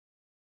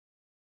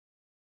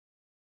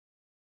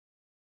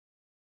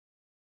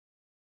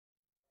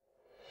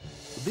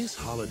This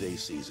holiday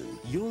season,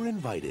 you're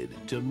invited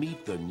to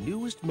meet the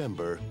newest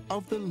member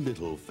of the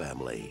Little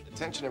family.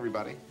 Attention,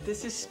 everybody.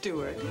 This is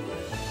Stuart.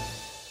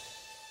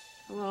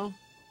 Hello,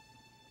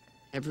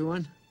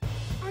 everyone.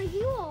 Are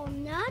you all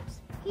nuts?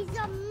 He's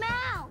a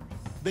mouse.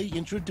 They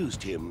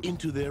introduced him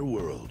into their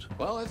world.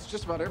 Well, it's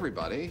just about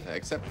everybody,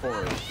 except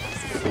for...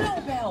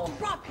 Snowbell!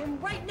 Drop him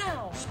right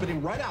now! Spit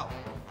him right out.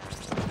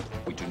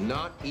 We do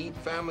not eat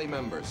family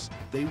members.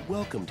 They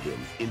welcomed him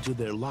into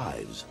their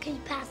lives. Can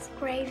you pass the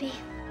gravy?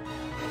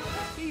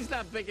 He's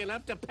not big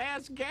enough to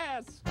pass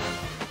gas.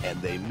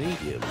 And they made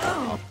him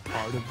a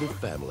part of the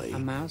family. A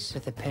mouse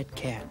with a pet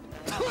cat.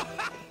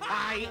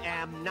 I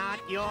am not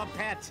your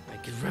pet. I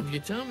could rub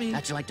your tummy.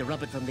 How'd you like to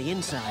rub it from the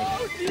inside?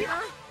 Oh, dear.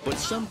 But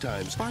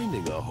sometimes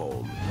finding a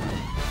home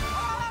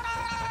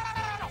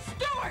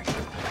Stuart!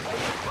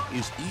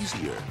 is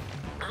easier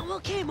I'm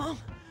okay, Mom.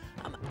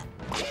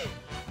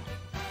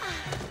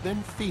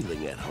 than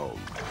feeling at home.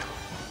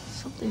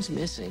 Something's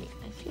missing.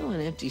 I feel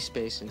an empty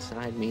space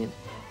inside me, and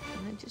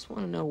I just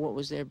want to know what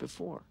was there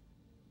before.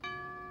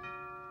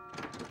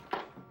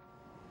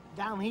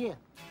 Down here.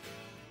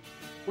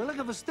 We're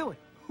looking for Stuart.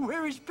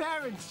 We're his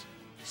parents.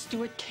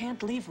 Stuart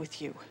can't leave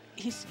with you.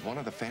 He's One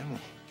of the family.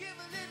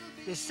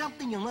 There's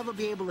something you'll never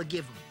be able to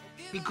give him.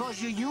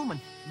 Because you're human.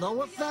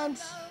 No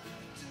offense.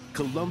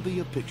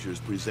 Columbia Pictures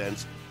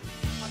presents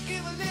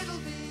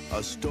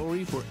a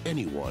story for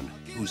anyone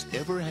who's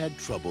ever had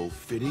trouble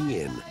fitting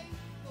in.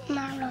 I'm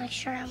not really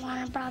sure I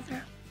want a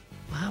brother.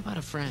 Well, how about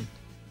a friend?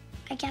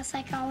 I guess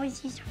I could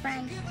always use a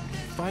friend.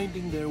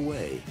 Finding their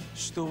way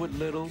Stuart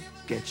Little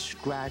gets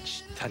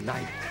scratched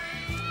tonight.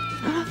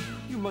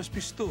 You must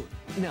be Stuart.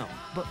 No,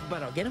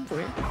 but I'll get him for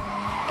you.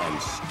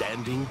 and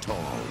standing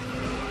tall.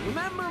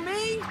 Remember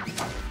me?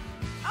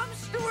 I'm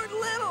Stuart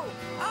Little.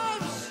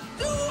 I'm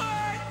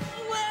Stuart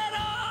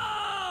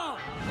Little!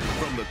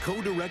 From the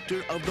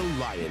co-director of The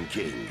Lion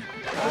King.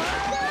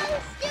 Go,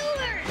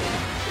 Stuart!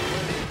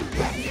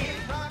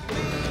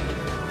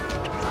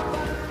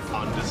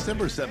 On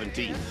December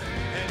 17th,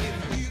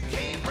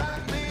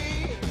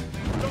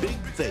 big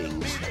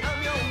things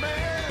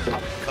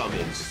come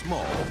in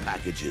small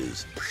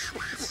packages.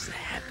 It's the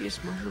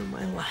happiest moment of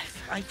my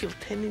life. I feel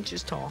 10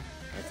 inches tall.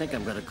 I think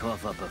I'm gonna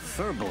cough up a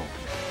fur ball.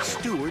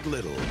 Stuart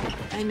Little.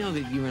 I know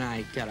that you and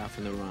I got off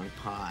in the wrong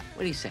pot.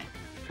 What do you say?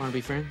 Want to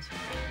be friends?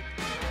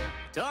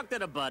 Talk to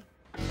the butt.